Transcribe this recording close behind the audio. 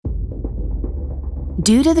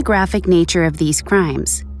Due to the graphic nature of these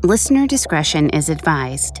crimes, listener discretion is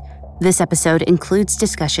advised. This episode includes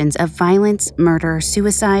discussions of violence, murder,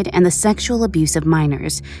 suicide, and the sexual abuse of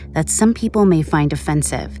minors that some people may find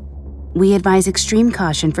offensive. We advise extreme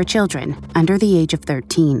caution for children under the age of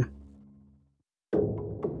 13.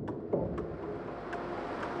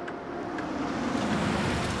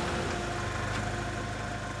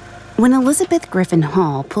 When Elizabeth Griffin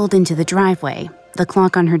Hall pulled into the driveway, the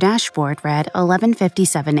clock on her dashboard read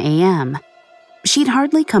 11:57 a.m. She'd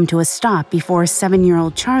hardly come to a stop before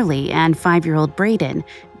 7-year-old Charlie and 5-year-old Braden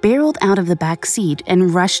barreled out of the back seat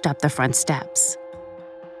and rushed up the front steps.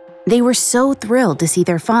 They were so thrilled to see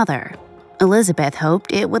their father. Elizabeth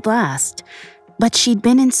hoped it would last, but she'd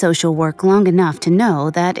been in social work long enough to know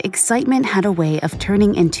that excitement had a way of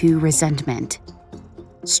turning into resentment.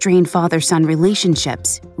 Strained father-son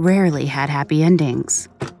relationships rarely had happy endings.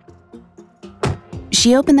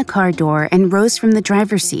 She opened the car door and rose from the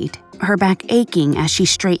driver's seat, her back aching as she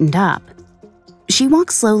straightened up. She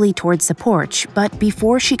walked slowly towards the porch, but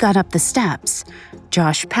before she got up the steps,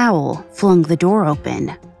 Josh Powell flung the door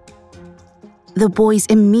open. The boys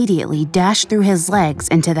immediately dashed through his legs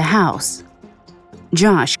into the house.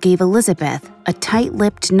 Josh gave Elizabeth a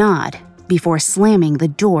tight-lipped nod before slamming the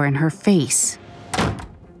door in her face.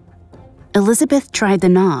 Elizabeth tried the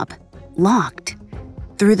knob, locked.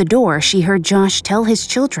 Through the door, she heard Josh tell his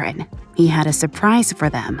children he had a surprise for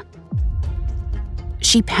them.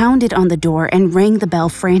 She pounded on the door and rang the bell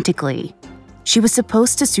frantically. She was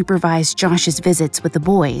supposed to supervise Josh's visits with the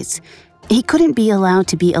boys. He couldn't be allowed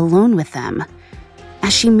to be alone with them.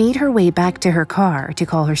 As she made her way back to her car to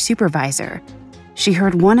call her supervisor, she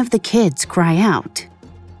heard one of the kids cry out.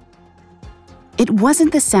 It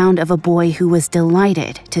wasn't the sound of a boy who was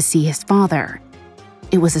delighted to see his father.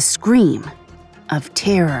 It was a scream of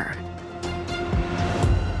terror.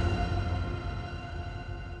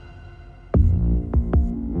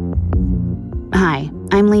 Hi,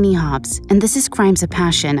 I'm Lainey Hobbs, and this is Crimes of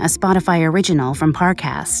Passion, a Spotify original from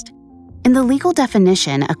Parcast. In the legal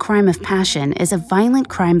definition, a crime of passion is a violent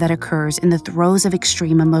crime that occurs in the throes of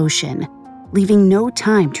extreme emotion, leaving no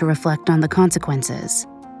time to reflect on the consequences.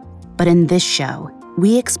 But in this show,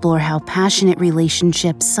 we explore how passionate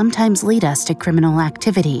relationships sometimes lead us to criminal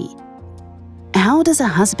activity. How does a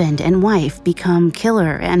husband and wife become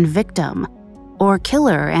killer and victim, or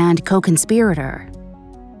killer and co-conspirator?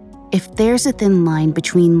 If there's a thin line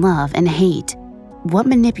between love and hate, what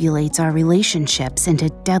manipulates our relationships into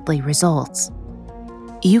deadly results?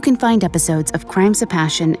 You can find episodes of Crimes of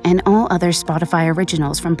Passion and all other Spotify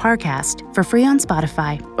originals from Parcast for free on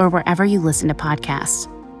Spotify or wherever you listen to podcasts.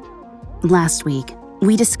 Last week,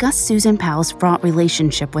 we discussed Susan Powell's fraught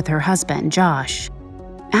relationship with her husband, Josh.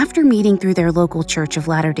 After meeting through their local Church of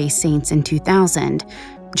Latter-day Saints in 2000,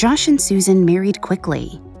 Josh and Susan married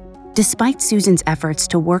quickly. Despite Susan's efforts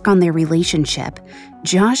to work on their relationship,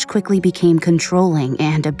 Josh quickly became controlling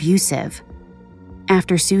and abusive.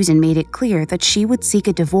 After Susan made it clear that she would seek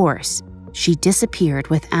a divorce, she disappeared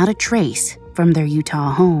without a trace from their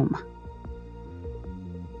Utah home.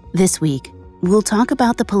 This week, we'll talk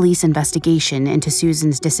about the police investigation into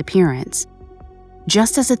Susan's disappearance.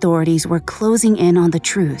 Just as authorities were closing in on the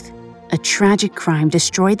truth, a tragic crime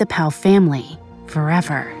destroyed the Powell family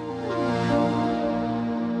forever.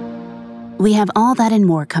 We have all that and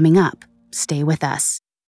more coming up. Stay with us.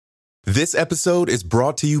 This episode is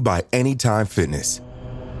brought to you by Anytime Fitness.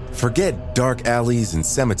 Forget dark alleys and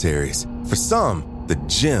cemeteries. For some, the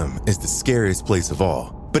gym is the scariest place of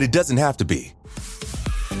all, but it doesn't have to be.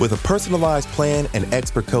 With a personalized plan and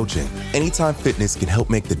expert coaching, Anytime Fitness can help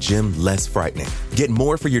make the gym less frightening. Get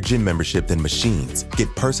more for your gym membership than machines.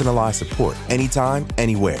 Get personalized support anytime,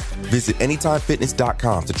 anywhere. Visit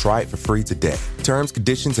AnytimeFitness.com to try it for free today. Terms,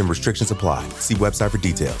 conditions, and restrictions apply. See website for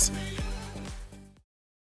details.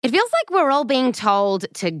 It feels like we're all being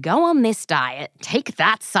told to go on this diet, take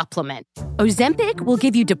that supplement. Ozempic will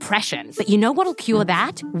give you depression, but you know what'll cure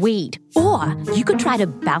that? Weed. Or you could try to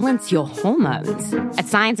balance your hormones. At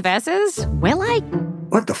Science Versus, we're like,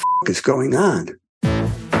 what the is going on?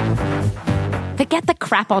 Forget the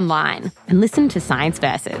crap online and listen to Science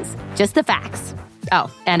Versus. Just the facts.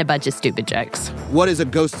 Oh, and a bunch of stupid jokes. What is a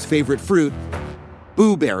ghost's favorite fruit?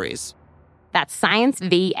 Blueberries. That's Science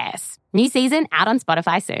VS. New season out on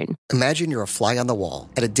Spotify soon. Imagine you're a fly on the wall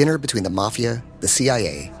at a dinner between the mafia, the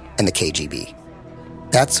CIA, and the KGB.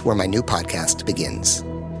 That's where my new podcast begins.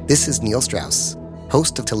 This is Neil Strauss,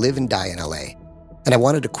 host of To Live and Die in LA, and I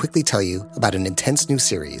wanted to quickly tell you about an intense new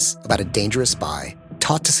series about a dangerous spy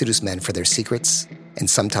taught to seduce men for their secrets and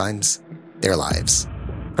sometimes their lives.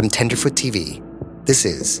 From Tenderfoot TV, this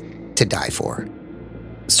is To Die For.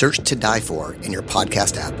 Search To Die For in your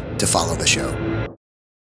podcast app to follow the show.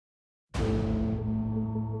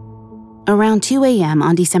 Around 2 a.m.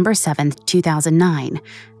 on December 7, 2009,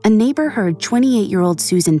 a neighbor heard 28-year-old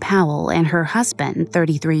Susan Powell and her husband,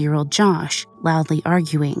 33-year-old Josh, loudly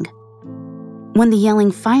arguing. When the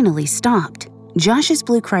yelling finally stopped, Josh's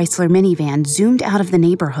blue Chrysler minivan zoomed out of the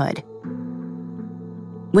neighborhood.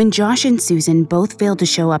 When Josh and Susan both failed to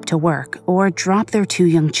show up to work or drop their 2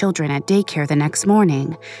 young children at daycare the next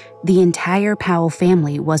morning, the entire Powell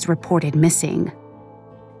family was reported missing.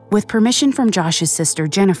 With permission from Josh's sister,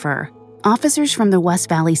 Jennifer, officers from the West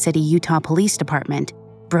Valley City, Utah Police Department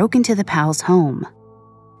broke into the Powell's home.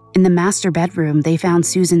 In the master bedroom, they found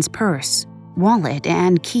Susan's purse, wallet,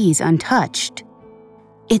 and keys untouched.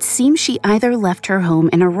 It seems she either left her home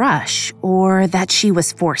in a rush or that she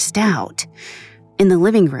was forced out. In the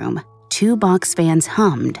living room, 2 box fans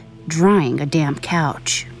hummed, drying a damp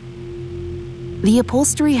couch. The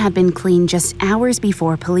upholstery had been cleaned just hours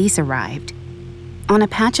before police arrived. On a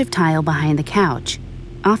patch of tile behind the couch,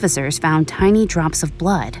 officers found tiny drops of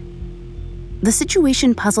blood. The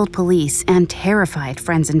situation puzzled police and terrified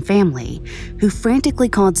friends and family, who frantically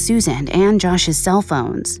called Susan and Josh's cell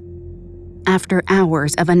phones. After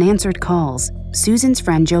hours of unanswered calls, Susan's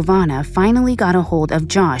friend Giovanna finally got a hold of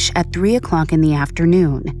Josh at 3 o'clock in the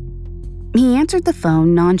afternoon. He answered the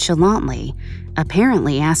phone nonchalantly,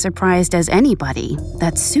 apparently as surprised as anybody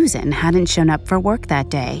that Susan hadn't shown up for work that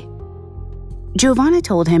day. Giovanna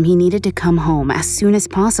told him he needed to come home as soon as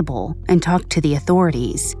possible and talk to the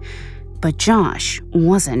authorities, but Josh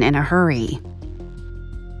wasn't in a hurry.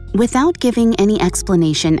 Without giving any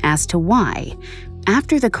explanation as to why,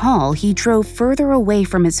 after the call, he drove further away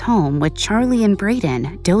from his home with Charlie and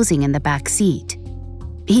Braden dozing in the back seat.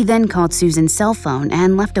 He then called Susan's cell phone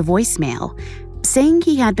and left a voicemail, saying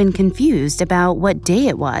he had been confused about what day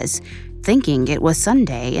it was, thinking it was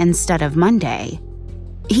Sunday instead of Monday.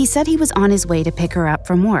 He said he was on his way to pick her up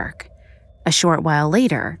from work. A short while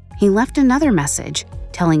later, he left another message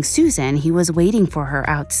telling Susan he was waiting for her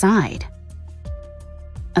outside.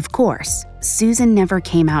 Of course, Susan never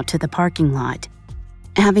came out to the parking lot.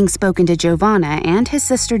 Having spoken to Giovanna and his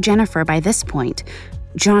sister Jennifer by this point,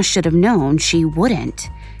 Josh should have known she wouldn't.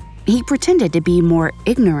 He pretended to be more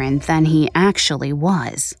ignorant than he actually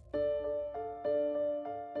was.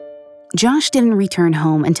 Josh didn't return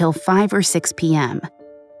home until 5 or 6 p.m.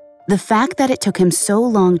 The fact that it took him so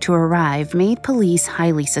long to arrive made police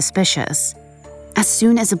highly suspicious. As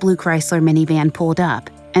soon as a blue Chrysler minivan pulled up,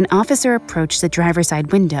 an officer approached the driver's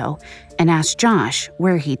side window and asked Josh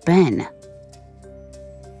where he'd been.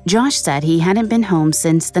 Josh said he hadn't been home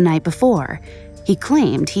since the night before. He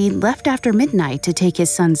claimed he'd left after midnight to take his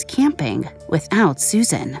sons camping without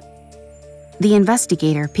Susan. The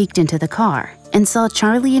investigator peeked into the car and saw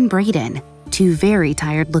Charlie and Braden, 2 very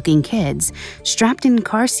tired-looking kids, strapped in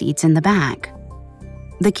car seats in the back.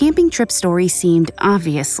 The camping trip story seemed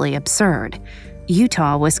obviously absurd.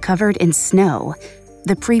 Utah was covered in snow.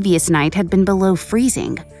 The previous night had been below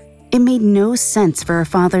freezing. It made no sense for a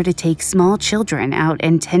father to take small children out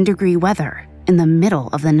in 10-degree weather in the middle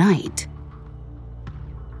of the night.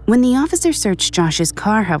 When the officer searched Josh's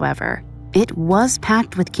car, however, it was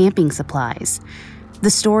packed with camping supplies. The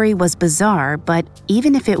story was bizarre, but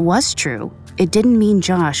even if it was true, it didn't mean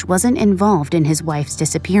Josh wasn't involved in his wife's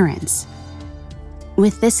disappearance.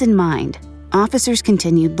 With this in mind, officers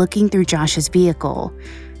continued looking through Josh's vehicle.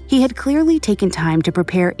 He had clearly taken time to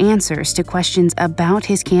prepare answers to questions about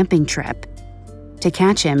his camping trip. To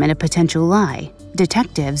catch him in a potential lie,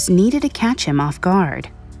 detectives needed to catch him off guard.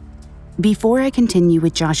 Before I continue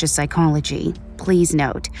with Josh's psychology, please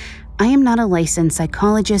note, I am not a licensed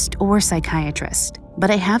psychologist or psychiatrist,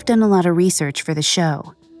 but I have done a lot of research for the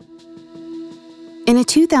show. In a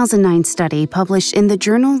 2009 study published in the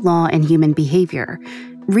journal Law and Human Behavior,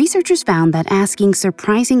 researchers found that asking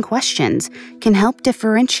surprising questions can help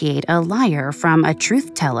differentiate a liar from a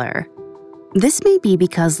truth teller. This may be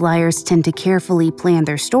because liars tend to carefully plan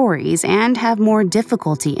their stories and have more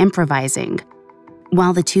difficulty improvising.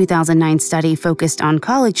 While the 2009 study focused on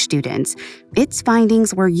college students, its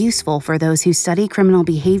findings were useful for those who study criminal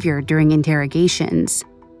behavior during interrogations.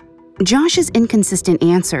 Josh's inconsistent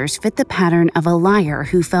answers fit the pattern of a liar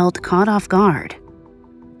who felt caught off guard.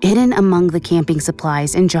 Hidden among the camping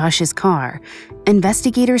supplies in Josh's car,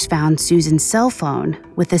 investigators found Susan's cell phone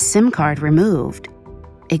with a SIM card removed.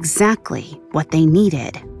 Exactly what they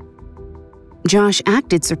needed. Josh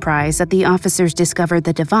acted surprised that the officers discovered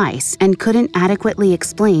the device and couldn't adequately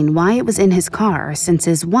explain why it was in his car since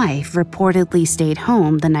his wife reportedly stayed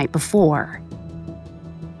home the night before.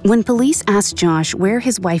 When police asked Josh where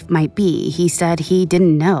his wife might be, he said he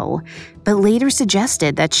didn't know, but later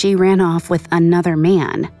suggested that she ran off with another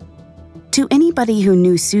man. To anybody who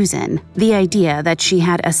knew Susan, the idea that she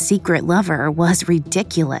had a secret lover was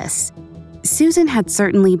ridiculous. Susan had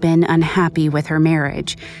certainly been unhappy with her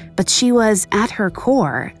marriage, but she was, at her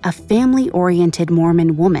core, a family-oriented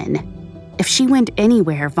Mormon woman. If she went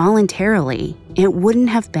anywhere voluntarily, it wouldn't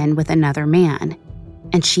have been with another man,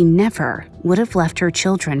 and she never would have left her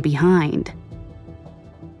children behind.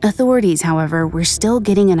 Authorities, however, were still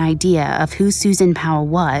getting an idea of who Susan Powell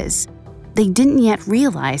was. They didn't yet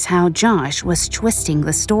realize how Josh was twisting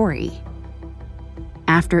the story.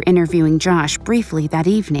 After interviewing Josh briefly that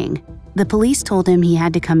evening, the police told him he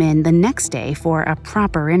had to come in the next day for a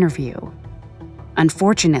proper interview.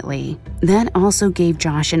 Unfortunately, that also gave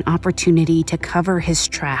Josh an opportunity to cover his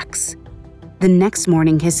tracks. The next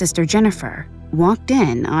morning, his sister Jennifer walked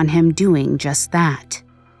in on him doing just that.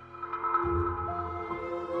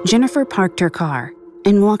 Jennifer parked her car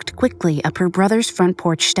and walked quickly up her brother's front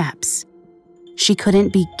porch steps. She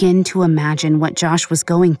couldn't begin to imagine what Josh was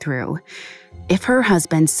going through. If her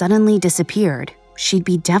husband suddenly disappeared, she'd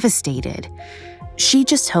be devastated. She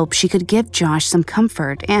just hoped she could give Josh some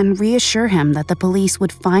comfort and reassure him that the police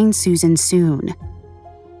would find Susan soon.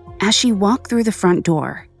 As she walked through the front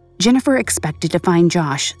door, Jennifer expected to find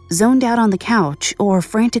Josh zoned out on the couch or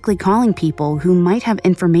frantically calling people who might have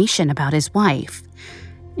information about his wife.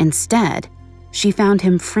 Instead, she found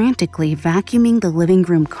him frantically vacuuming the living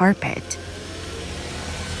room carpet.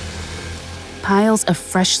 Piles of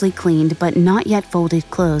freshly cleaned but not yet folded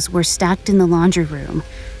clothes were stacked in the laundry room.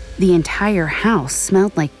 The entire house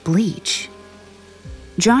smelled like bleach.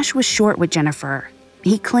 Josh was short with Jennifer.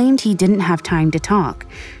 He claimed he didn't have time to talk.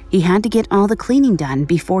 He had to get all the cleaning done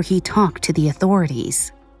before he talked to the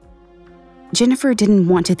authorities. Jennifer didn't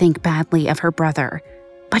want to think badly of her brother,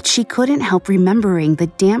 but she couldn't help remembering the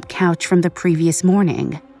damp couch from the previous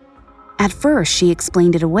morning. At first, she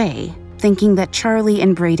explained it away, thinking that Charlie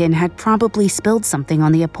and Braden had probably spilled something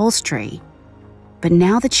on the upholstery. But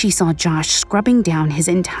now that she saw Josh scrubbing down his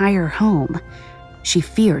entire home, she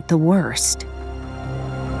feared the worst.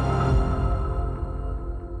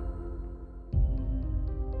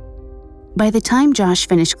 By the time Josh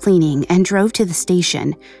finished cleaning and drove to the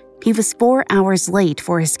station, he was 4 hours late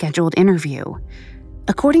for his scheduled interview.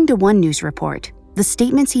 According to one news report, the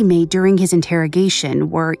statements he made during his interrogation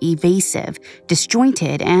were evasive,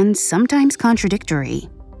 disjointed, and sometimes contradictory.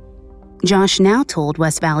 Josh now told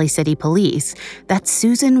West Valley City Police that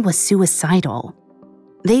Susan was suicidal.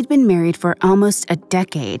 They'd been married for almost a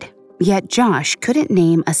decade, yet Josh couldn't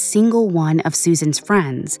name a single one of Susan's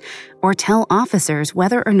friends or tell officers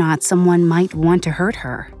whether or not someone might want to hurt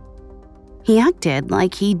her. He acted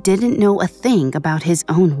like he didn't know a thing about his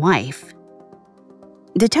own wife.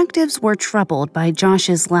 Detectives were troubled by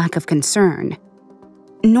Josh's lack of concern.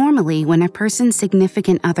 Normally, when a person's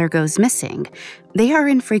significant other goes missing, they are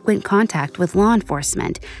in frequent contact with law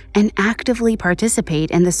enforcement and actively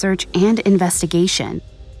participate in the search and investigation.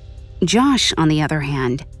 Josh, on the other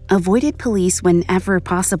hand, avoided police whenever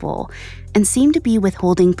possible and seemed to be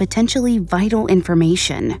withholding potentially vital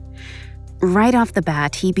information. Right off the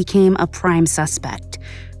bat, he became a prime suspect.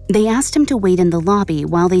 They asked him to wait in the lobby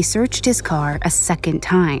while they searched his car a second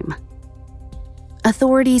time.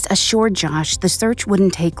 Authorities assured Josh the search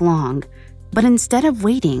wouldn't take long, but instead of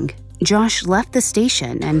waiting, Josh left the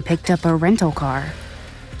station and picked up a rental car.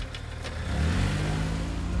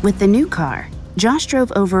 With the new car, Josh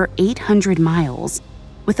drove over 800 miles.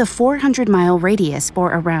 With a 400-mile radius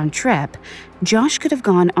for a round trip, Josh could have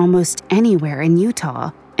gone almost anywhere in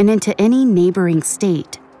Utah and into any neighboring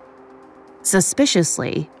state.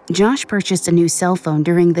 Suspiciously, Josh purchased a new cell phone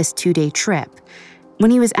during this 2-day trip. When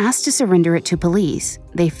he was asked to surrender it to police,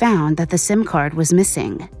 they found that the SIM card was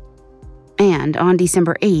missing. And on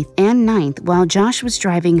December 8th and 9th, while Josh was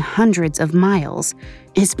driving hundreds of miles,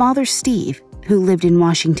 his father Steve, who lived in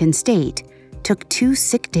Washington State, took 2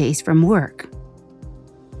 sick days from work.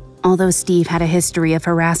 Although Steve had a history of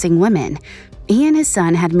harassing women, he and his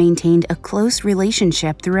son had maintained a close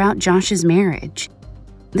relationship throughout Josh's marriage.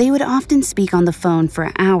 They would often speak on the phone for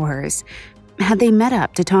hours. Had they met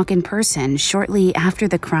up to talk in person shortly after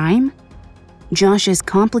the crime? Josh's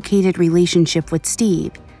complicated relationship with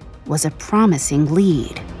Steve was a promising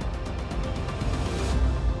lead.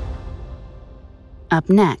 Up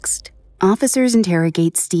next, officers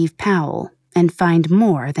interrogate Steve Powell and find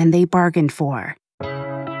more than they bargained for.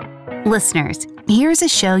 Listeners, here's a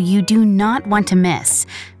show you do not want to miss.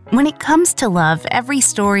 When it comes to love, every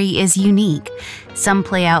story is unique. Some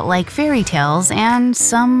play out like fairy tales and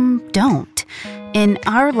some don't. In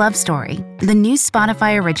Our Love Story, the new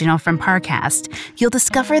Spotify original from Parcast, you'll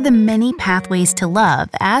discover the many pathways to love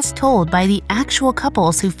as told by the actual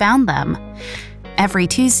couples who found them. Every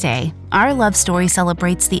Tuesday, Our Love Story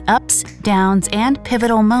celebrates the ups, downs, and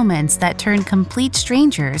pivotal moments that turn complete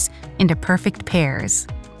strangers into perfect pairs.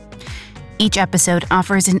 Each episode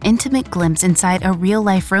offers an intimate glimpse inside a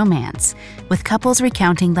real-life romance, with couples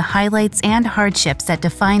recounting the highlights and hardships that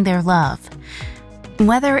define their love.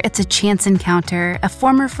 Whether it's a chance encounter, a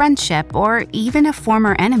former friendship, or even a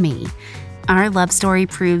former enemy, Our Love Story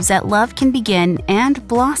proves that love can begin and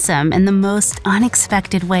blossom in the most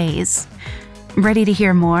unexpected ways. Ready to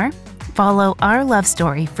hear more? Follow Our Love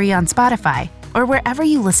Story free on Spotify or wherever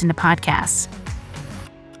you listen to podcasts.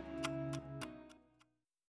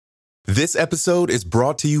 This episode is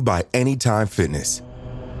brought to you by Anytime Fitness.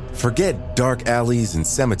 Forget dark alleys and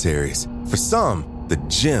cemeteries. For some, the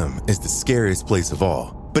gym is the scariest place of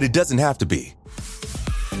all, but it doesn't have to be.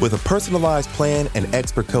 With a personalized plan and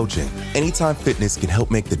expert coaching, Anytime Fitness can help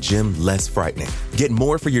make the gym less frightening. Get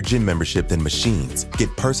more for your gym membership than machines.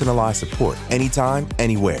 Get personalized support anytime,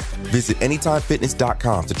 anywhere. Visit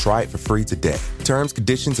AnytimeFitness.com to try it for free today. Terms,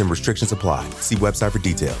 conditions, and restrictions apply. See website for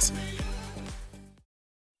details.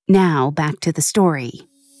 Now, back to the story.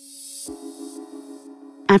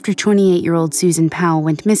 After 28-year-old Susan Powell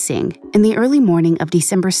went missing in the early morning of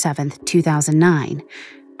December 7, 2009,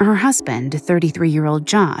 her husband, 33-year-old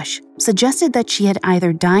Josh, suggested that she had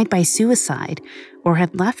either died by suicide or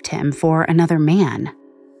had left him for another man.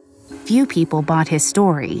 Few people bought his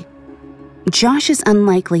story. Josh's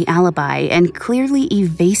unlikely alibi and clearly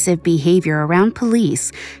evasive behavior around police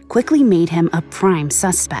quickly made him a prime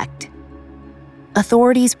suspect.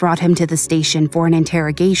 Authorities brought him to the station for an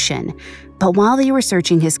interrogation, but while they were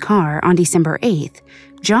searching his car on December 8th,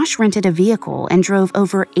 Josh rented a vehicle and drove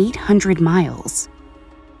over 800 miles.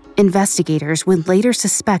 Investigators would later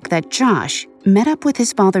suspect that Josh met up with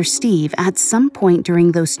his father Steve at some point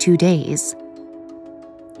during those 2 days.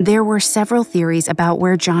 There were several theories about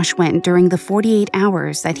where Josh went during the 48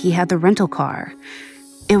 hours that he had the rental car.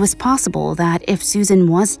 It was possible that if Susan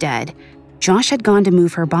was dead, Josh had gone to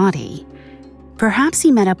move her body. Perhaps he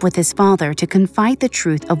met up with his father to confide the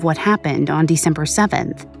truth of what happened on December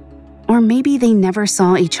 7th. Or maybe they never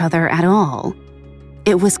saw each other at all.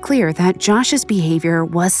 It was clear that Josh's behavior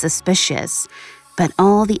was suspicious, but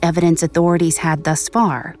all the evidence authorities had thus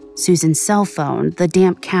far, Susan's cell phone, the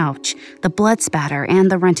damp couch, the blood spatter, and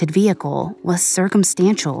the rented vehicle, was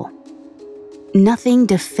circumstantial. Nothing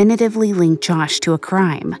definitively linked Josh to a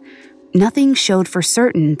crime. Nothing showed for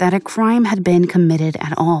certain that a crime had been committed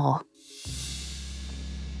at all.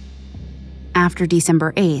 After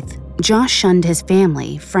December 8th, Josh shunned his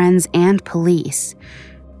family, friends, and police.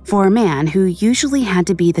 For a man who usually had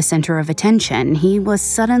to be the center of attention, he was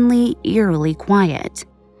suddenly eerily quiet.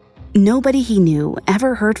 Nobody he knew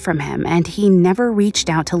ever heard from him, and he never reached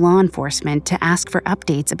out to law enforcement to ask for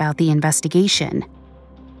updates about the investigation.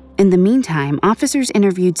 In the meantime, officers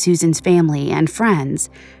interviewed Susan's family and friends,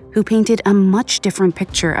 who painted a much different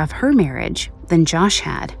picture of her marriage than Josh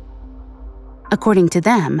had. According to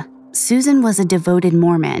them, Susan was a devoted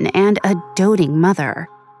Mormon and a doting mother.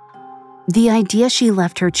 The idea she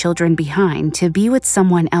left her children behind to be with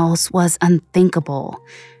someone else was unthinkable.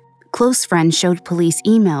 Close friends showed police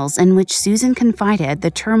emails in which Susan confided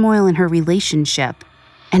the turmoil in her relationship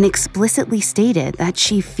and explicitly stated that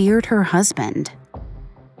she feared her husband.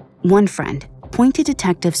 One friend pointed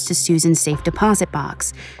detectives to Susan's safe deposit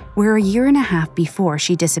box, where a year and a half before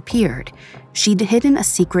she disappeared, she'd hidden a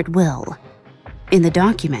secret will. In the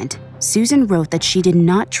document, Susan wrote that she did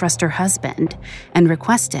not trust her husband and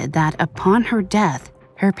requested that upon her death,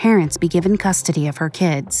 her parents be given custody of her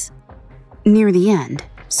kids. Near the end,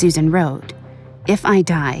 Susan wrote, "If I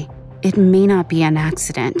die, it may not be an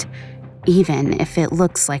accident, even if it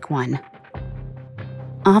looks like one."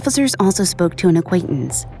 Officers also spoke to an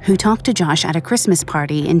acquaintance who talked to Josh at a Christmas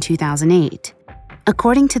party in 2008.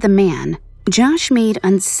 According to the man, Josh made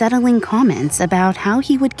unsettling comments about how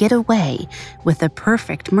he would get away with a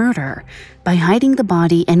perfect murder by hiding the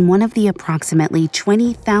body in one of the approximately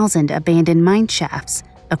 20,000 abandoned mine shafts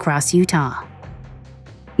across Utah.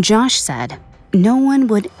 Josh said no one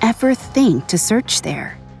would ever think to search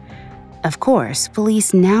there. Of course,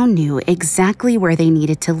 police now knew exactly where they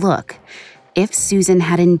needed to look if Susan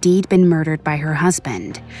had indeed been murdered by her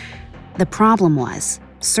husband. The problem was,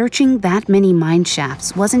 searching that many mine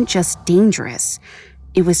shafts wasn't just dangerous,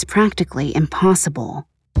 it was practically impossible.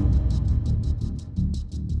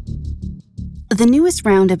 The newest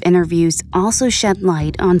round of interviews also shed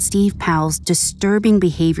light on Steve Powell's disturbing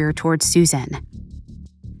behavior towards Susan.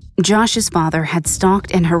 Josh's father had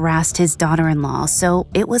stalked and harassed his daughter-in-law, so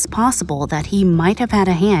it was possible that he might have had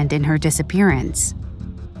a hand in her disappearance.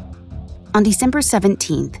 On December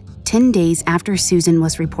 17th, 10 days after Susan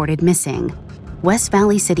was reported missing, West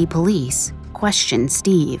Valley City Police questioned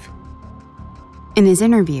Steve. In his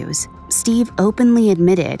interviews, Steve openly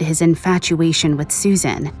admitted his infatuation with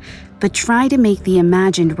Susan, but tried to make the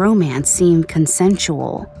imagined romance seem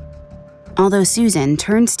consensual. Although Susan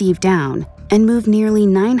turned Steve down and moved nearly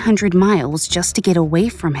 900 miles just to get away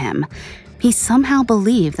from him, he somehow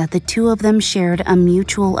believed that the two of them shared a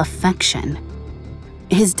mutual affection.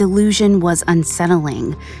 His delusion was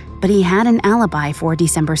unsettling, but he had an alibi for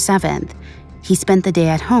December 7th. He spent the day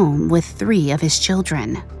at home with 3 of his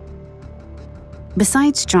children.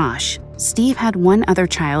 Besides Josh, Steve had one other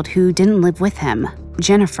child who didn't live with him,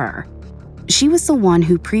 Jennifer. She was the one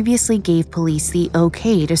who previously gave police the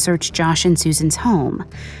okay to search Josh and Susan's home.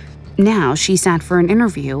 Now she sat for an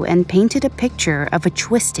interview and painted a picture of a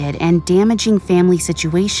twisted and damaging family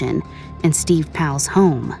situation in Steve Powell's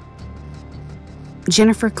home.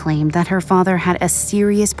 Jennifer claimed that her father had a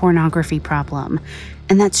serious pornography problem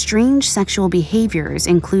and that strange sexual behaviors,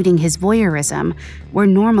 including his voyeurism, were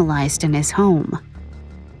normalized in his home.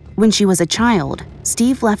 When she was a child,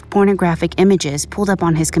 Steve left pornographic images pulled up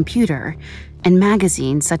on his computer and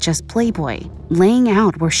magazines such as Playboy, laying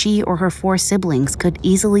out where she or her 4 siblings could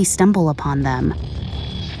easily stumble upon them.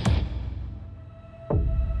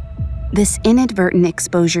 This inadvertent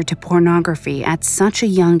exposure to pornography at such a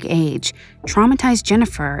young age traumatized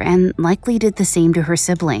Jennifer and likely did the same to her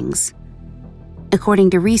siblings. According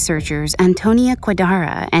to researchers Antonia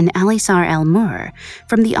Quadara and Alisar El-Moor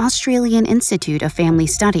from the Australian Institute of Family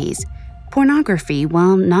Studies, pornography,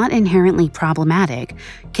 while not inherently problematic,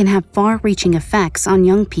 can have far-reaching effects on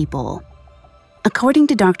young people. According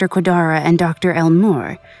to Dr. Quadara and Dr.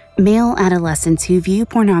 El-Moor, male adolescents who view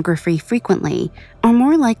pornography frequently are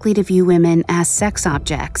more likely to view women as sex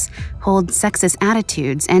objects, hold sexist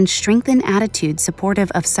attitudes, and strengthen attitudes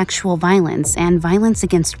supportive of sexual violence and violence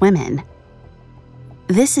against women.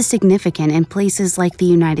 This is significant in places like the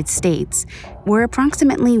United States, where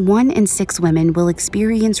approximately 1 in 6 women will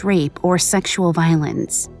experience rape or sexual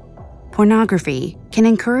violence. Pornography can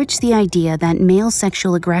encourage the idea that male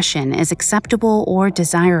sexual aggression is acceptable or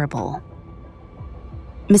desirable.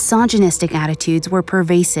 Misogynistic attitudes were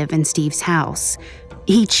pervasive in Steve's house.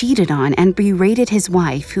 He cheated on and berated his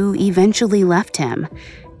wife, who eventually left him.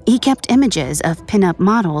 He kept images of pinup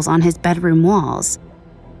models on his bedroom walls.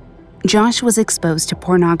 Josh was exposed to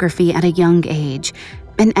pornography at a young age,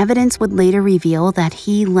 and evidence would later reveal that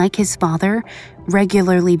he, like his father,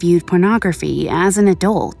 regularly viewed pornography as an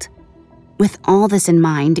adult. With all this in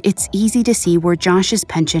mind, it's easy to see where Josh's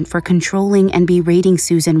penchant for controlling and berating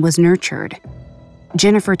Susan was nurtured.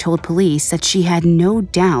 Jennifer told police that she had no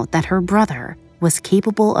doubt that her brother was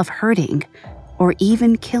capable of hurting or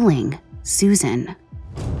even killing Susan.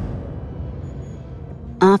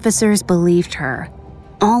 Officers believed her.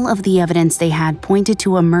 All of the evidence they had pointed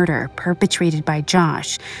to a murder perpetrated by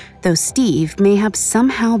Josh, though Steve may have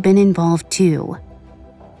somehow been involved too.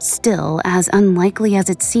 Still, as unlikely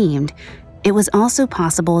as it seemed, it was also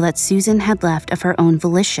possible that Susan had left of her own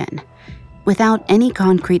volition. Without any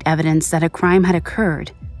concrete evidence that a crime had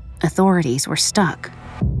occurred, authorities were stuck.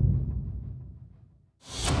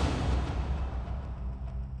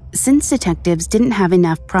 Since detectives didn't have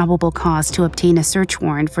enough probable cause to obtain a search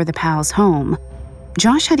warrant for the Powell's home,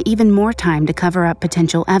 Josh had even more time to cover up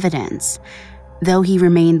potential evidence. Though he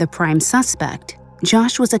remained the prime suspect,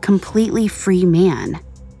 Josh was a completely free man.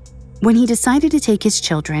 When he decided to take his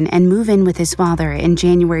children and move in with his father in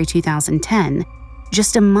January 2010,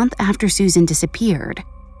 just a month after Susan disappeared,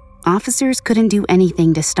 officers couldn't do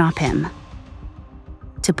anything to stop him.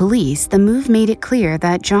 To police, the move made it clear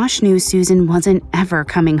that Josh knew Susan wasn't ever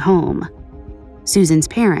coming home. Susan's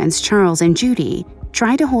parents, Charles and Judy,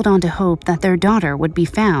 tried to hold on to hope that their daughter would be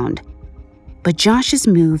found. But Josh's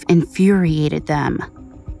move infuriated them.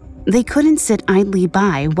 They couldn't sit idly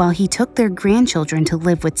by while he took their grandchildren to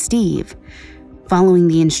live with Steve. Following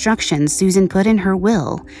the instructions Susan put in her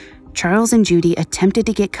will, Charles and Judy attempted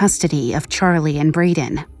to get custody of Charlie and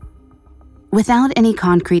Braden. Without any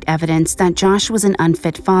concrete evidence that Josh was an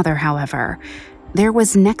unfit father, however, there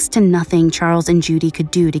was next to nothing Charles and Judy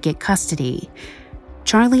could do to get custody.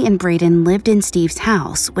 Charlie and Braden lived in Steve's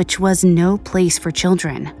house, which was no place for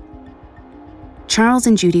children. Charles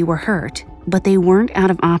and Judy were hurt, but they weren't out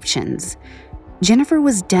of options. Jennifer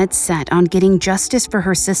was dead set on getting justice for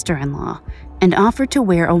her sister-in-law and offered to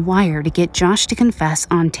wear a wire to get Josh to confess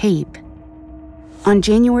on tape. On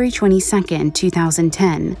January 22,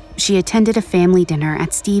 2010, she attended a family dinner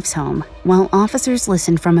at Steve's home while officers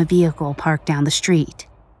listened from a vehicle parked down the street.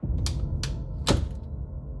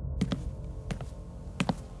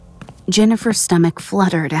 Jennifer's stomach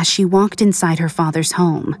fluttered as she walked inside her father's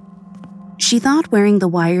home. She thought wearing the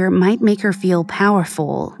wire might make her feel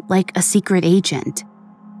powerful, like a secret agent.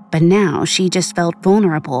 But now she just felt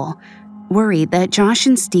vulnerable, worried that Josh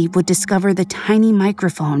and Steve would discover the tiny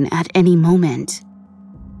microphone at any moment.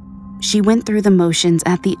 She went through the motions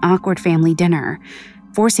at the awkward family dinner,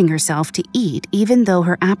 forcing herself to eat even though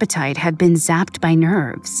her appetite had been zapped by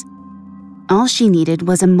nerves. All she needed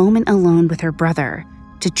was a moment alone with her brother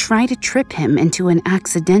to try to trip him into an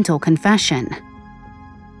accidental confession.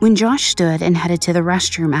 When Josh stood and headed to the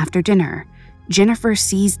restroom after dinner, Jennifer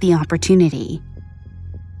seized the opportunity.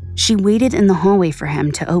 She waited in the hallway for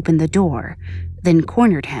him to open the door, then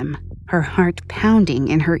cornered him, her heart pounding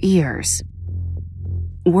in her ears.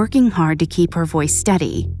 Working hard to keep her voice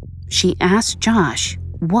steady, she asked Josh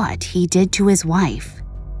what he did to his wife.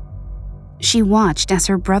 She watched as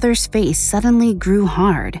her brother's face suddenly grew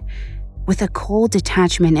hard. With a cold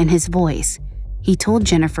detachment in his voice, he told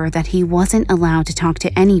Jennifer that he wasn't allowed to talk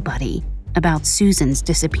to anybody about Susan's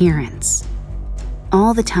disappearance.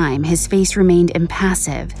 All the time, his face remained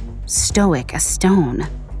impassive, stoic as stone.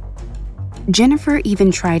 Jennifer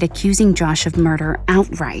even tried accusing Josh of murder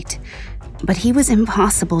outright, but he was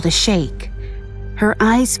impossible to shake. Her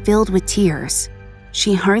eyes filled with tears.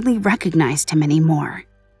 She hardly recognized him anymore.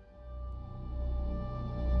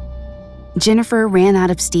 Jennifer ran out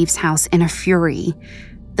of Steve's house in a fury.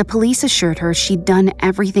 The police assured her she'd done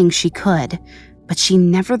everything she could, but she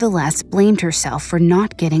nevertheless blamed herself for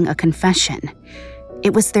not getting a confession.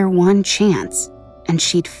 It was their one chance, and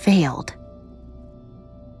she'd failed.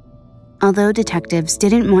 Although detectives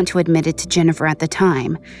didn't want to admit it to Jennifer at the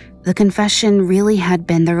time, the confession really had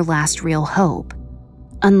been their last real hope.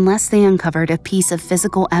 Unless they uncovered a piece of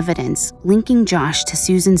physical evidence linking Josh to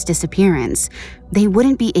Susan's disappearance, they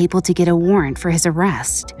wouldn't be able to get a warrant for his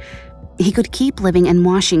arrest. He could keep living in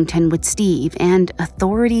Washington with Steve, and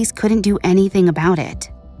authorities couldn't do anything about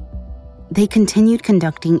it. They continued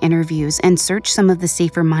conducting interviews and searched some of the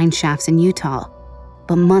safer mine shafts in Utah,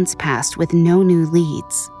 but months passed with no new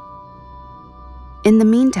leads. In the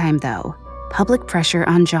meantime, though, public pressure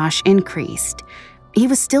on Josh increased. He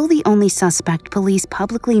was still the only suspect police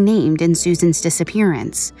publicly named in Susan's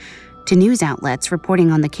disappearance. To news outlets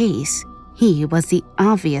reporting on the case, he was the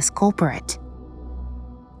obvious culprit.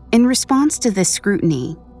 In response to this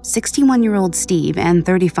scrutiny, 61-year-old Steve and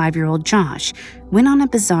 35-year-old Josh went on a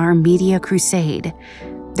bizarre media crusade.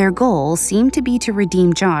 Their goal seemed to be to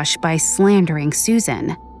redeem Josh by slandering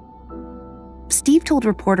Susan. Steve told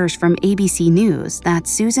reporters from ABC News that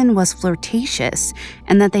Susan was flirtatious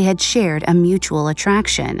and that they had shared a mutual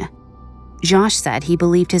attraction. Josh said he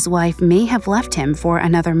believed his wife may have left him for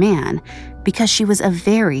another man because she was a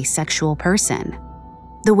very sexual person.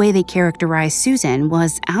 The way they characterized Susan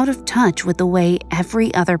was out of touch with the way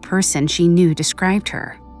every other person she knew described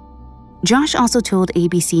her. Josh also told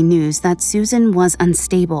ABC News that Susan was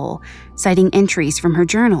unstable, citing entries from her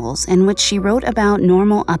journals in which she wrote about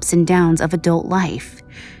normal ups and downs of adult life.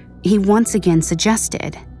 He once again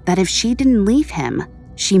suggested that if she didn't leave him,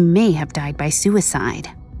 she may have died by suicide.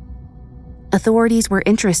 Authorities were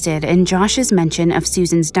interested in Josh's mention of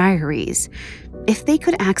Susan's diaries. If they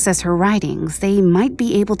could access her writings, they might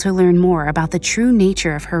be able to learn more about the true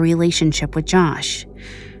nature of her relationship with Josh.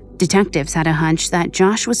 Detectives had a hunch that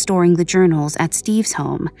Josh was storing the journals at Steve's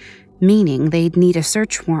home, meaning they'd need a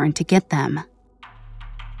search warrant to get them.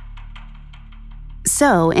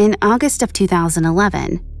 So, in August of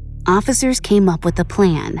 2011, officers came up with a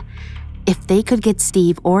plan. If they could get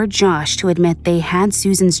Steve or Josh to admit they had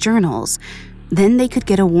Susan's journals, then they could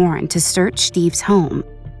get a warrant to search Steve's home.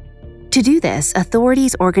 To do this,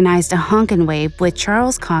 authorities organized a honk and wave with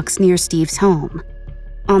Charles Cox near Steve's home.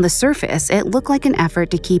 On the surface, it looked like an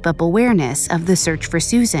effort to keep up awareness of the search for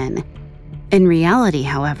Susan. In reality,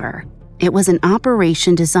 however, it was an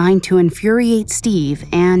operation designed to infuriate Steve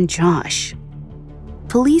and Josh.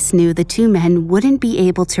 Police knew the two men wouldn't be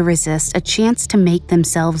able to resist a chance to make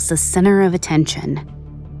themselves the center of attention.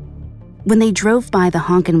 When they drove by the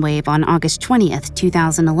honk and wave on August 20th,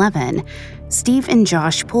 2011, Steve and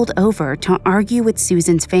Josh pulled over to argue with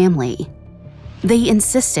Susan's family. They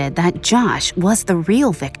insisted that Josh was the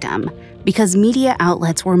real victim because media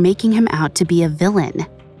outlets were making him out to be a villain.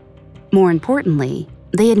 More importantly,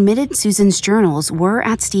 they admitted Susan's journals were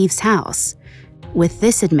at Steve's house. With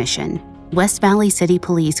this admission, West Valley City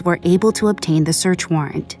Police were able to obtain the search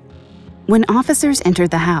warrant. When officers entered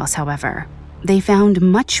the house, however, they found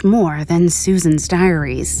much more than Susan's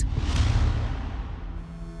diaries.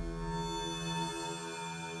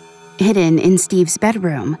 Hidden in Steve's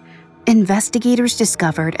bedroom, investigators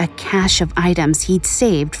discovered a cache of items he'd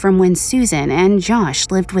saved from when Susan and Josh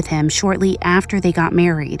lived with him shortly after they got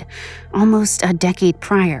married, almost a decade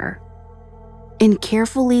prior. In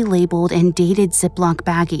carefully labeled and dated Ziploc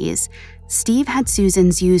baggies, Steve had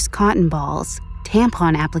Susan's used cotton balls,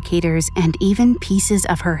 tampon applicators, and even pieces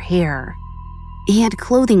of her hair. He had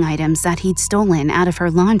clothing items that he'd stolen out of her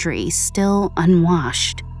laundry, still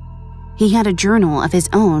unwashed. He had a journal of his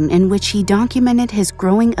own in which he documented his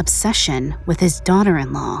growing obsession with his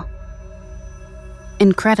daughter-in-law.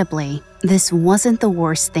 Incredibly, this wasn't the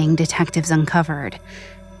worst thing detectives uncovered.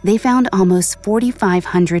 They found almost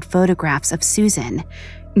 4,500 photographs of Susan,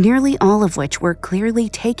 nearly all of which were clearly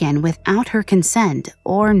taken without her consent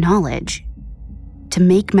or knowledge. To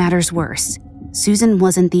make matters worse, Susan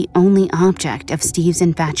wasn't the only object of Steve's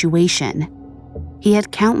infatuation. He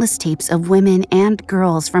had countless tapes of women and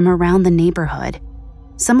girls from around the neighborhood,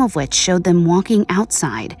 some of which showed them walking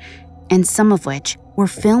outside, and some of which were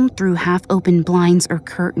filmed through half-open blinds or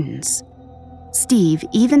curtains. Steve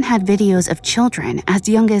even had videos of children as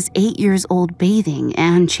young as 8 years old bathing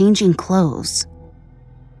and changing clothes.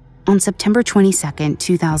 On September 22,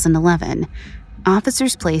 2011,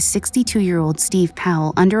 officers placed 62-year-old Steve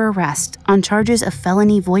Powell under arrest on charges of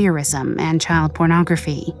felony voyeurism and child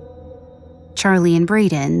pornography. Charlie and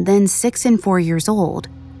Braden, then 6 and 4 years old,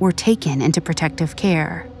 were taken into protective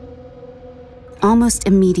care. Almost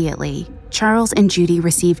immediately, Charles and Judy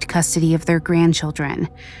received custody of their grandchildren.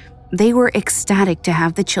 They were ecstatic to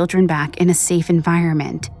have the children back in a safe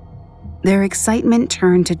environment. Their excitement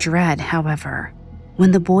turned to dread, however,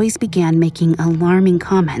 when the boys began making alarming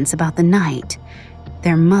comments about the night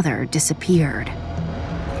their mother disappeared.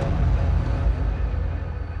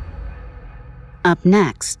 Up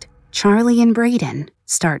next, Charlie and Braden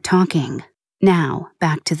start talking. Now,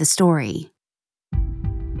 back to the story.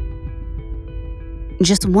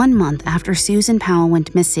 Just 1 month after Susan Powell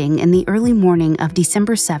went missing in the early morning of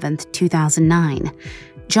December 7, 2009,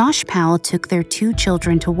 Josh Powell took their 2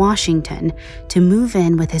 children to Washington to move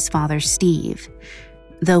in with his father, Steve.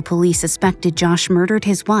 Though police suspected Josh murdered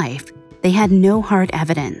his wife, they had no hard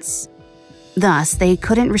evidence. Thus, they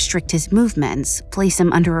couldn't restrict his movements, place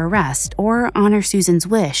him under arrest, or honor Susan's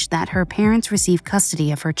wish that her parents receive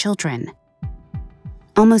custody of her children.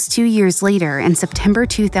 Almost 2 years later, in September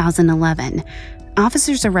 2011,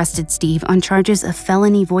 officers arrested Steve on charges of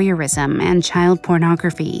felony voyeurism and child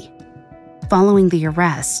pornography. Following the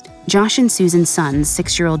arrest, Josh and Susan's sons,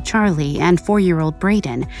 6-year-old Charlie and 4-year-old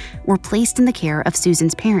Braden, were placed in the care of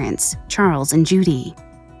Susan's parents, Charles and Judy.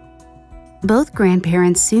 Both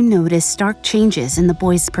grandparents soon noticed stark changes in the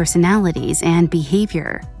boys' personalities and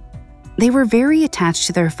behavior. They were very attached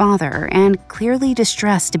to their father and clearly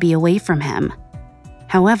distressed to be away from him.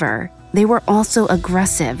 However, they were also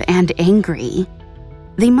aggressive and angry.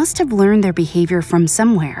 They must have learned their behavior from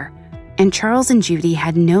somewhere, and Charles and Judy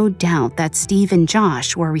had no doubt that Steve and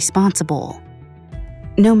Josh were responsible.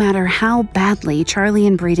 No matter how badly Charlie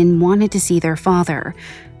and Braden wanted to see their father,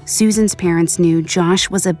 Susan's parents knew Josh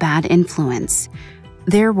was a bad influence.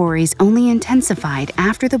 Their worries only intensified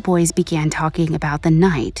after the boys began talking about the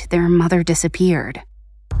night their mother disappeared.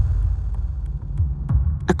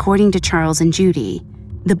 According to Charles and Judy,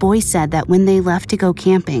 the boys said that when they left to go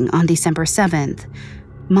camping on December 7th,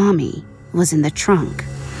 Mommy was in the trunk.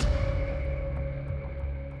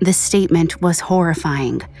 This statement was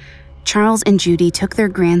horrifying. Charles and Judy took their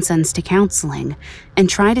grandsons to counseling and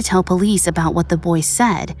tried to tell police about what the boys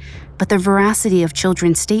said, but the veracity of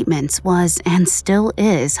children's statements was and still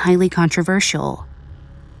is highly controversial.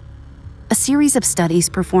 A series of studies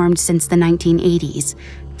performed since the 1980s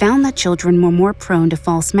found that children were more prone to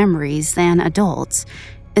false memories than adults,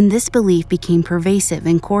 and this belief became pervasive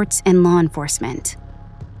in courts and law enforcement.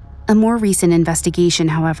 A more recent investigation,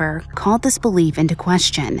 however, called this belief into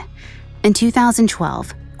question. In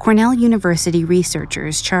 2012, Cornell University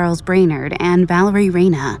researchers Charles Brainerd and Valerie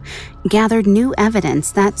Reyna gathered new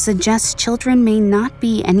evidence that suggests children may not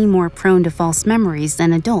be any more prone to false memories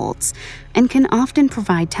than adults and can often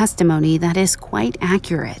provide testimony that is quite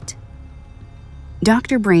accurate.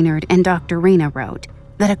 Dr. Brainerd and Dr. Reyna wrote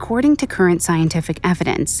that according to current scientific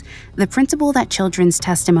evidence, the principle that children's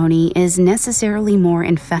testimony is necessarily more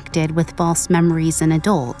infected with false memories than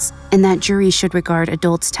adults, and that juries should regard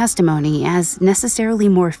adults' testimony as necessarily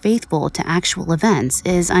more faithful to actual events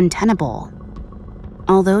is untenable.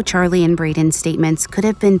 Although Charlie and Braden's statements could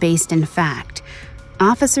have been based in fact,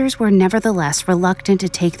 officers were nevertheless reluctant to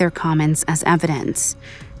take their comments as evidence.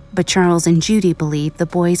 But Charles and Judy believed the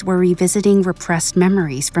boys were revisiting repressed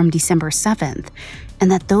memories from December 7th,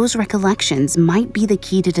 and that those recollections might be the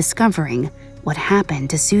key to discovering what happened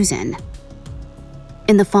to Susan.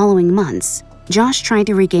 In the following months, Josh tried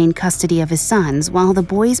to regain custody of his sons while the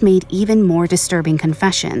boys made even more disturbing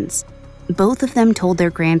confessions. Both of them told their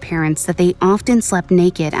grandparents that they often slept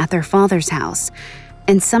naked at their father's house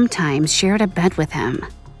and sometimes shared a bed with him.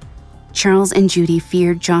 Charles and Judy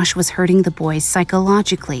feared Josh was hurting the boys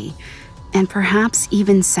psychologically and perhaps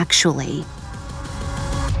even sexually.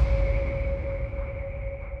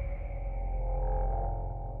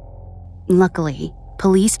 Luckily,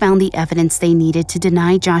 police found the evidence they needed to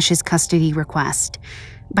deny Josh's custody request.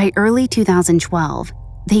 By early 2012,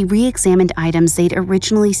 they re-examined items they'd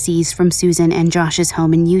originally seized from Susan and Josh's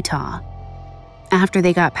home in Utah. After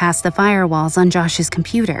they got past the firewalls on Josh's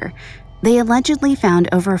computer, they allegedly found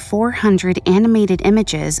over 400 animated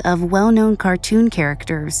images of well-known cartoon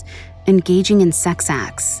characters engaging in sex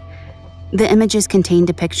acts. The images contained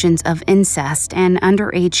depictions of incest and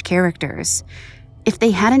underage characters. If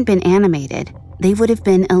they hadn't been animated, they would have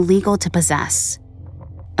been illegal to possess.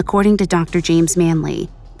 According to Dr. James Manley,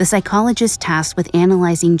 the psychologist tasked with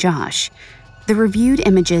analyzing Josh, the reviewed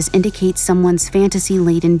images indicate someone's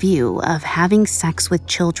fantasy-laden view of having sex with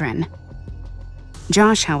children.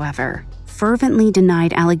 Josh, however, fervently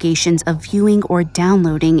denied allegations of viewing or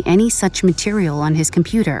downloading any such material on his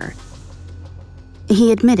computer.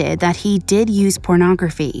 He admitted that he did use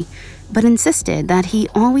pornography, but insisted that he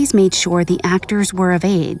always made sure the actors were of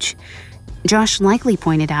age. Josh likely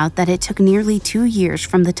pointed out that it took nearly 2 years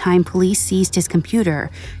from the time police seized his computer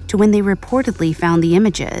to when they reportedly found the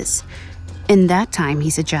images. In that time, he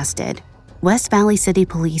suggested, West Valley City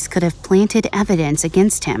Police could have planted evidence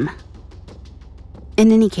against him.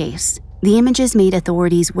 In any case, the images made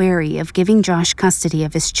authorities wary of giving Josh custody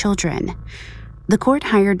of his children. The court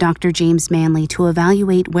hired Dr. James Manley to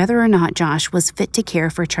evaluate whether or not Josh was fit to care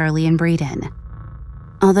for Charlie and Braden.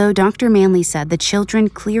 Although Dr. Manley said the children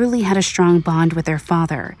clearly had a strong bond with their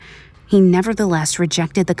father, he nevertheless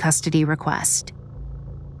rejected the custody request.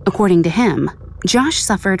 According to him, Josh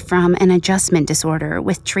suffered from an adjustment disorder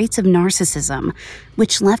with traits of narcissism,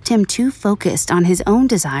 which left him too focused on his own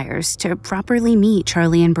desires to properly meet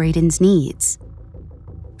Charlie and Braden's needs.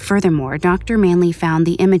 Furthermore, Dr. Manley found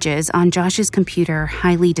the images on Josh's computer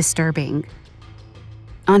highly disturbing.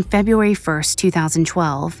 On February 1,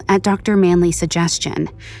 2012, at Dr. Manley's suggestion,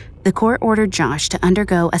 the court ordered Josh to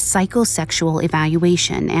undergo a psychosexual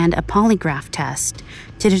evaluation and a polygraph test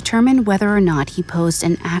to determine whether or not he posed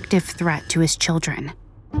an active threat to his children.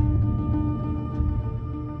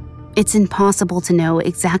 It's impossible to know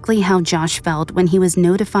exactly how Josh felt when he was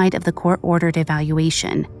notified of the court-ordered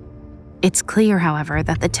evaluation. It's clear, however,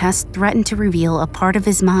 that the test threatened to reveal a part of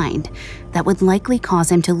his mind that would likely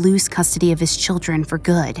cause him to lose custody of his children for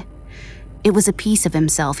good. It was a piece of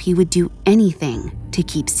himself he would do anything to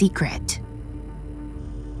keep secret.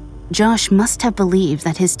 Josh must have believed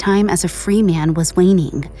that his time as a free man was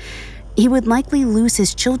waning. He would likely lose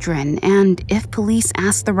his children, and if police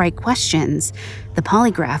asked the right questions, the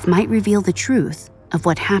polygraph might reveal the truth of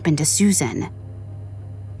what happened to Susan.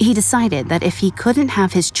 He decided that if he couldn't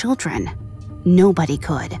have his children, nobody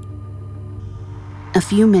could. A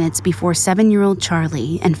few minutes before 7-year-old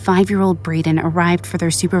Charlie and 5-year-old Braden arrived for their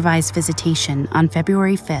supervised visitation on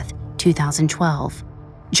February 5, 2012,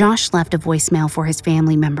 Josh left a voicemail for his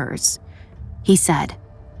family members. He said,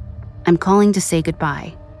 "I'm calling to say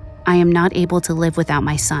goodbye. I am not able to live without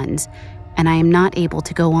my sons, and I am not able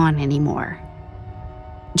to go on anymore."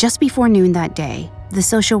 Just before noon that day, the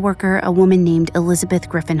social worker, a woman named Elizabeth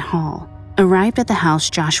Griffin Hall, arrived at the house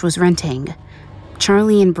Josh was renting.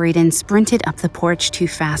 Charlie and Braden sprinted up the porch too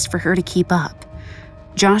fast for her to keep up.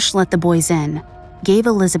 Josh let the boys in, gave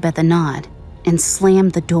Elizabeth a nod, and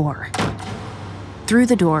slammed the door. Through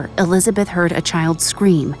the door, Elizabeth heard a child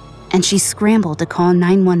scream, and she scrambled to call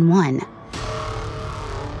 911.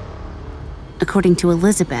 According to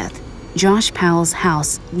Elizabeth, Josh Powell's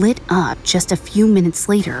house lit up just a few minutes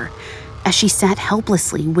later as she sat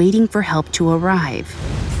helplessly waiting for help to arrive.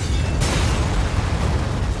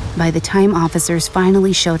 By the time officers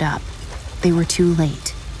finally showed up, they were too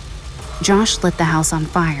late. Josh lit the house on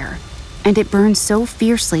fire, and it burned so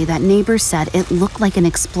fiercely that neighbors said it looked like an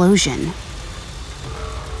explosion.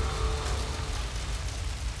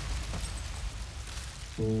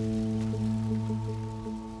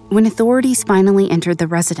 When authorities finally entered the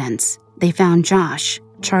residence, they found Josh,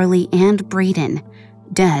 Charlie, and Braden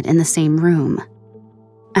dead in the same room.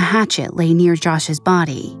 A hatchet lay near Josh's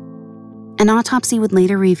body. An autopsy would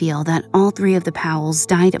later reveal that all 3 of the Powells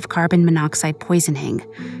died of carbon monoxide poisoning,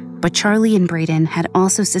 but Charlie and Braden had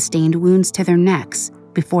also sustained wounds to their necks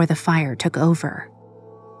before the fire took over.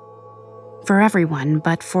 For everyone,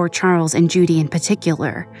 but for Charles and Judy in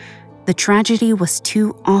particular, the tragedy was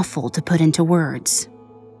too awful to put into words.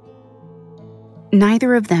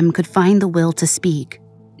 Neither of them could find the will to speak,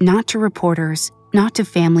 not to reporters, not to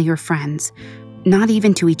family or friends, not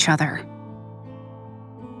even to each other.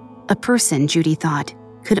 A person, Judy thought,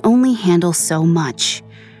 could only handle so much.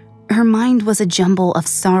 Her mind was a jumble of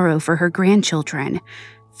sorrow for her grandchildren,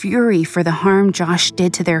 fury for the harm Josh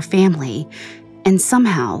did to their family, and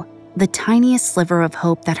somehow the tiniest sliver of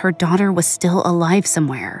hope that her daughter was still alive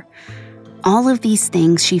somewhere. All of these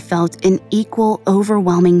things she felt in equal,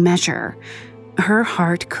 overwhelming measure. Her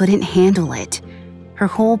heart couldn't handle it. Her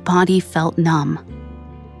whole body felt numb.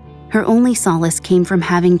 Her only solace came from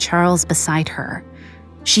having Charles beside her.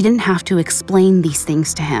 She didn't have to explain these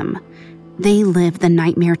things to him. They lived the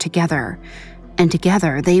nightmare together, and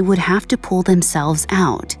together they would have to pull themselves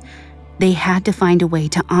out. They had to find a way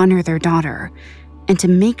to honor their daughter and to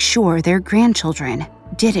make sure their grandchildren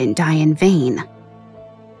didn't die in vain.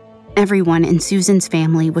 Everyone in Susan's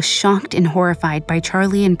family was shocked and horrified by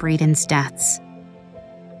Charlie and Braden's deaths.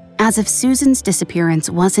 As if Susan's disappearance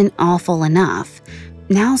wasn't awful enough,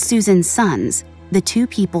 now Susan's sons, the two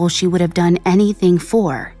people she would have done anything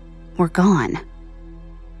for, were gone.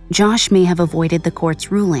 Josh may have avoided the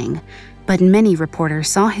court's ruling, but many reporters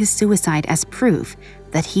saw his suicide as proof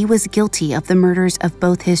that he was guilty of the murders of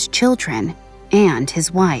both his children and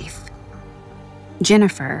his wife.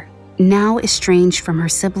 Jennifer, now estranged from her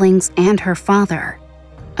siblings and her father,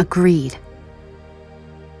 agreed.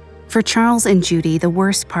 For Charles and Judy, the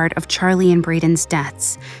worst part of Charlie and Braden's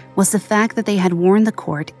deaths was the fact that they had warned the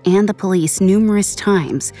court and the police numerous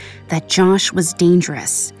times that Josh was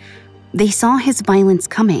dangerous. They saw his violence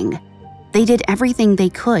coming. They did everything they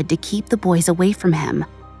could to keep the boys away from him.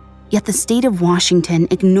 Yet the state of Washington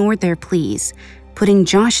ignored their pleas, putting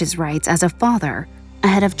Josh's rights as a father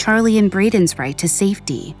ahead of Charlie and Braden's right to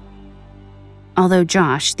safety. Although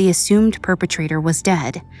Josh, the assumed perpetrator, was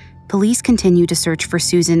dead, police continued to search for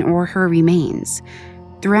Susan or her remains.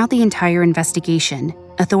 Throughout the entire investigation,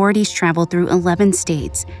 authorities traveled through 11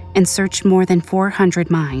 states and searched more than 400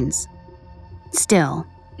 mines. Still,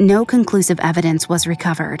 no conclusive evidence was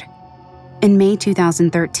recovered. In May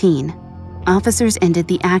 2013, officers ended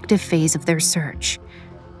the active phase of their search.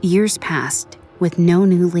 Years passed with no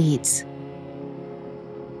new leads.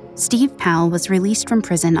 Steve Powell was released from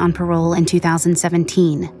prison on parole in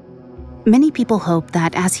 2017. Many people hoped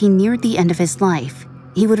that as he neared the end of his life,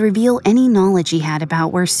 he would reveal any knowledge he had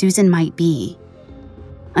about where Susan might be.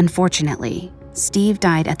 Unfortunately, Steve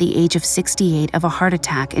died at the age of 68 of a heart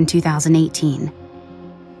attack in 2018.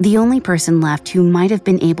 The only person left who might have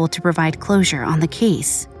been able to provide closure on the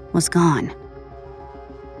case was gone.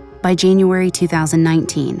 By January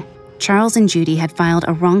 2019, Charles and Judy had filed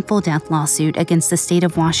a wrongful death lawsuit against the state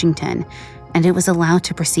of Washington, and it was allowed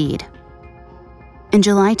to proceed. In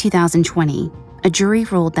July 2020, a jury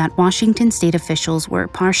ruled that Washington state officials were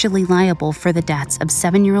partially liable for the deaths of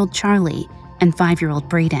 7-year-old Charlie and 5-year-old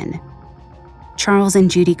Braden. Charles and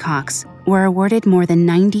Judy Cox were awarded more than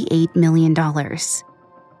 $98 million.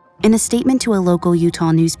 In a statement to a local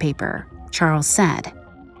Utah newspaper, Charles said,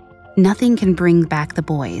 "Nothing can bring back the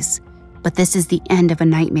boys, but this is the end of a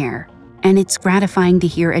nightmare, and it's gratifying to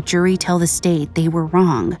hear a jury tell the state they were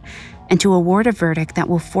wrong and to award a verdict that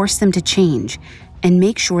will force them to change and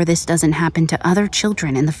make sure this doesn't happen to other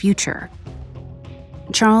children in the future."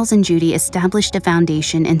 Charles and Judy established a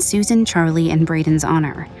foundation in Susan, Charlie, and Braden's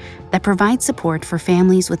honor that provides support for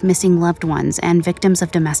families with missing loved ones and victims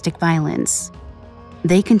of domestic violence.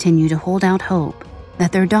 They continue to hold out hope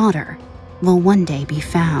that their daughter will one day be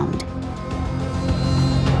found.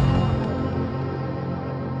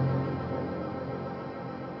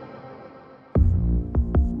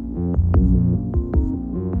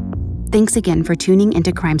 Thanks again for tuning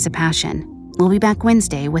into Crimes of Passion. We'll be back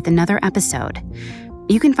Wednesday with another episode.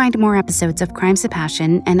 You can find more episodes of Crimes of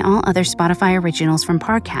Passion and all other Spotify originals from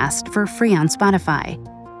Parcast for free on Spotify.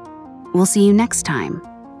 We'll see you next time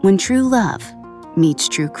when true love meets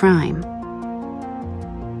true crime.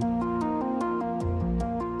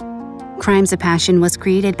 Crimes of Passion was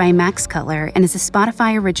created by Max Cutler and is a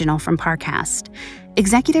Spotify original from Parcast.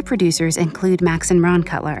 Executive producers include Max and Ron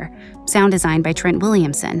Cutler. Sound design by Trent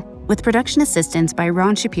Williamson, with production assistance by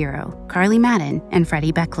Ron Shapiro, Carly Madden, and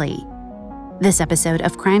Freddie Beckley. This episode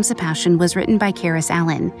of Crimes of Passion was written by Karis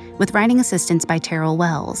Allen, with writing assistance by Terrell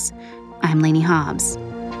Wells. I'm Lainey Hobbs.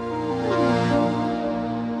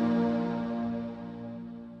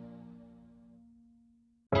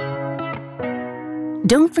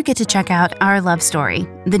 Don't forget to check out Our Love Story,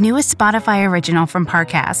 the newest Spotify original from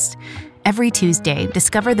Parcast. Every Tuesday,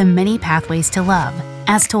 discover the many pathways to love,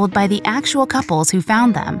 as told by the actual couples who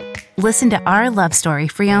found them. Listen to Our Love Story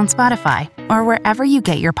free on Spotify or wherever you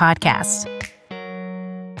get your podcasts.